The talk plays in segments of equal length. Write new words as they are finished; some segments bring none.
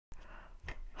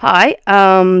Hi,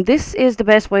 this is the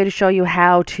best way to show you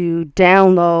how to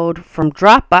download from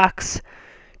Dropbox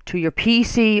to your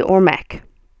PC or Mac.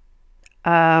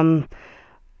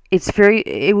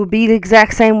 It would be the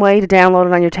exact same way to download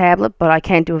it on your tablet, but I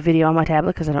can't do a video on my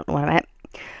tablet because I don't know where I'm at.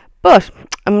 But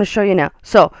I'm going to show you now.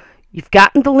 So you've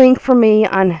gotten the link from me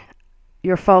on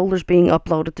your folders being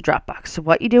uploaded to Dropbox. So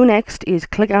what you do next is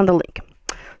click on the link.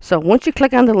 So once you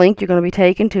click on the link, you're going to be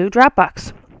taken to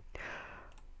Dropbox.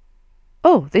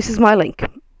 Oh, this is my link.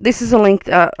 This is a link,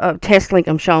 a test link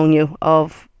I'm showing you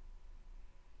of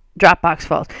Dropbox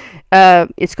files.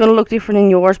 It's going to look different in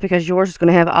yours because yours is going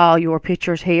to have all your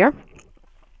pictures here.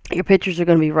 Your pictures are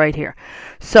going to be right here.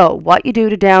 So what you do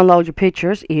to download your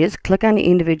pictures is click on the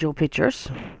individual pictures.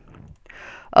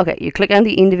 Okay, you click on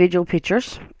the individual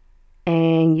pictures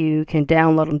and you can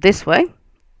download them this way.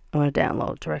 I'm going to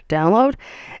download, direct download,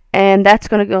 and that's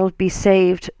going to go be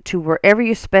saved to wherever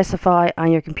you specify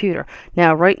on your computer.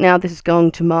 Now, right now, this is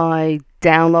going to my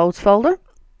downloads folder.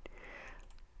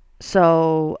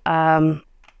 So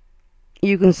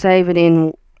you can save it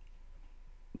in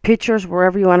pictures,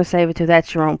 wherever you want to save it to.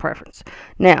 That's your own preference.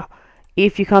 Now,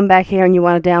 if you come back here and you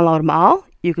want to download them all,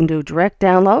 you can do direct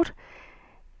download,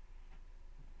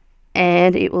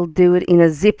 and it will do it in a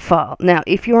zip file. Now,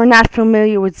 if you are not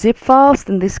familiar with zip files,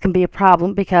 then this can be a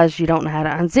problem because you don't know how to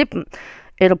unzip them.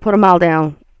 It'll put them all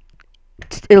down.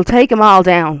 It'll take them all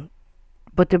down,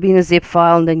 but they'll be in a zip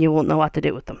file, and then you won't know what to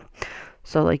do with them.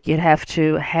 So, like, you'd have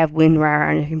to have WinRAR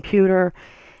on your computer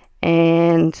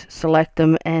and select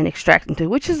them and extract them too,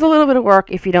 which is a little bit of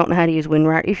work if you don't know how to use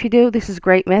WinRAR. If you do, this is a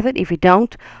great method. If you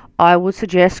don't, I would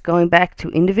suggest going back to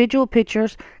individual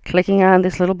pictures, clicking on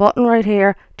this little button right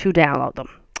here to download them.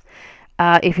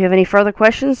 If you have any further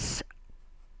questions,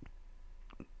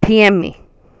 PM me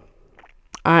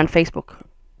on Facebook.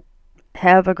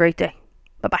 Have a great day.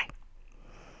 Bye-bye.